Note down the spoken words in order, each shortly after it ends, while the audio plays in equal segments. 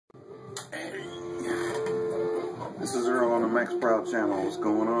This is Earl on the Max Proud channel. What's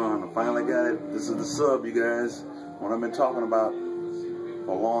going on? I finally got it. This is the sub, you guys. What I've been talking about for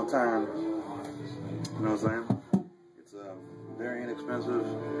a long time. You know what I'm saying? It's a very inexpensive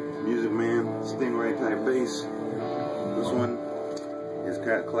MusicMan Stingray type bass. This one is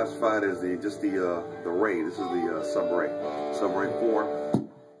classified as the Ray. This is the Sub-Ray 4.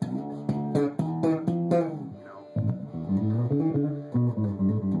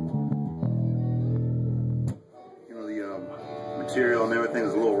 Material and everything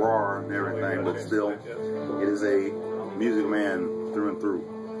is a little raw and everything, but still, it is a MusicMan through and through.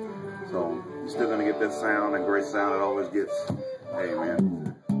 So you're still gonna get that sound, that great sound it always gets. Hey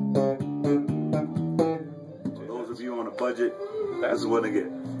man, for those of you on a budget, this is what they get.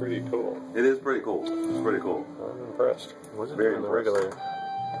 It's pretty cool. It is pretty cool. It's pretty cool. I'm impressed. Wasn't very the regular.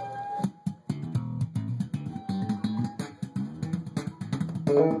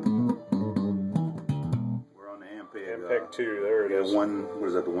 Ampeg 2, there it is. What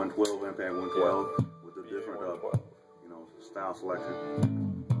is that, the 112, Ampeg 112, with the different, style selection.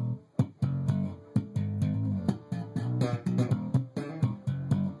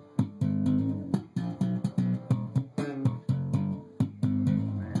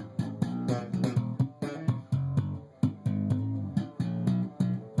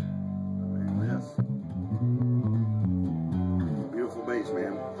 Man, beautiful bass,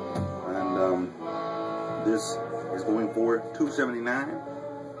 man. And this is going for $279.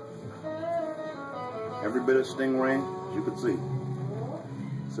 Every bit of Stingray, as you can see,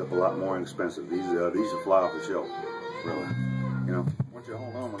 except a lot more expensive. These should fly off the shelf, really. You know. Why don't you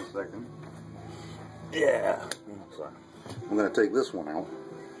hold on 1 second? Yeah. Sorry. I'm gonna take this one out.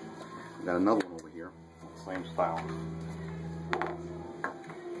 Got another one over here, same style.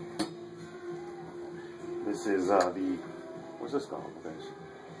 This is what's this called?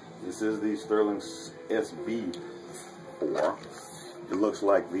 This is the Sterling S.U.B. It looks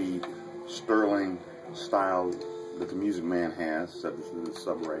like the Sterling style that the MusicMan has, except this is the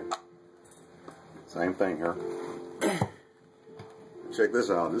Sub-Ray. Same thing here. Check this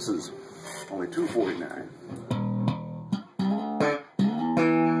out. This is only $249.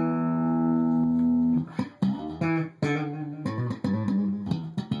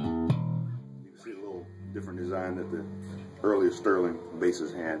 You can see a little different design that the earlier Sterling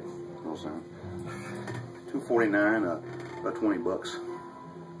basses had. You know what I'm saying? $249, about 20 bucks.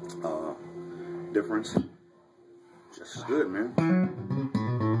 Difference. Just as good, man.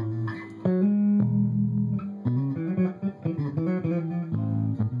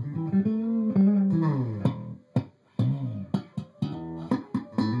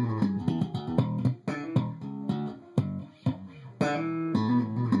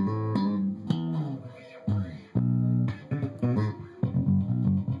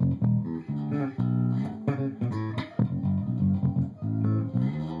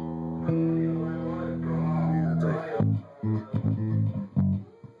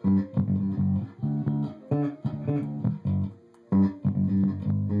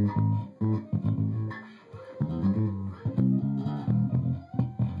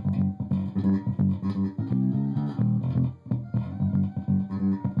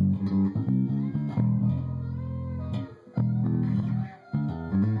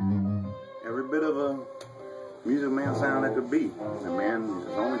 Bit of a MusicMan sound that could be. And man,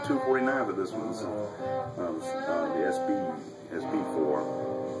 it's only $249 for this one. So, the SB4.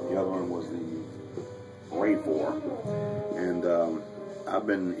 The other one was the Ray 4. And I've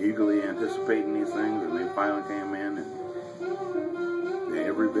been eagerly anticipating these things, and they finally came in, and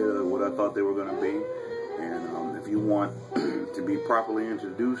every bit of what I thought they were going to be. And if you want to be properly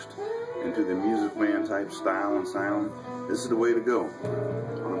introduced into the MusicMan type style and sound, this is the way to go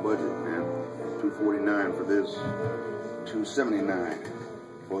on a budget, man. $249 for this, $279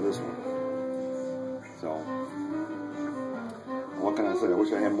 for this one. So, what can I say? I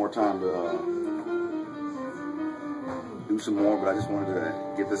wish I had more time to do some more, but I just wanted to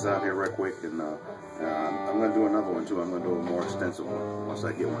get this out here right quick, and I'm going to do another one too. I'm going to do a more extensive one once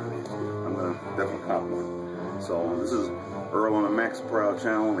I get one of these. I'm going to definitely cop one. So, this is Earl on the Max Proud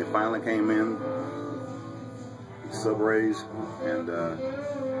channel. They finally came in, Sub-Rays, and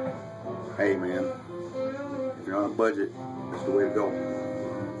hey man, if you're on a budget, that's the way to go.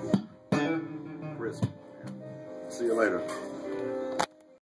 Crisp. See you later.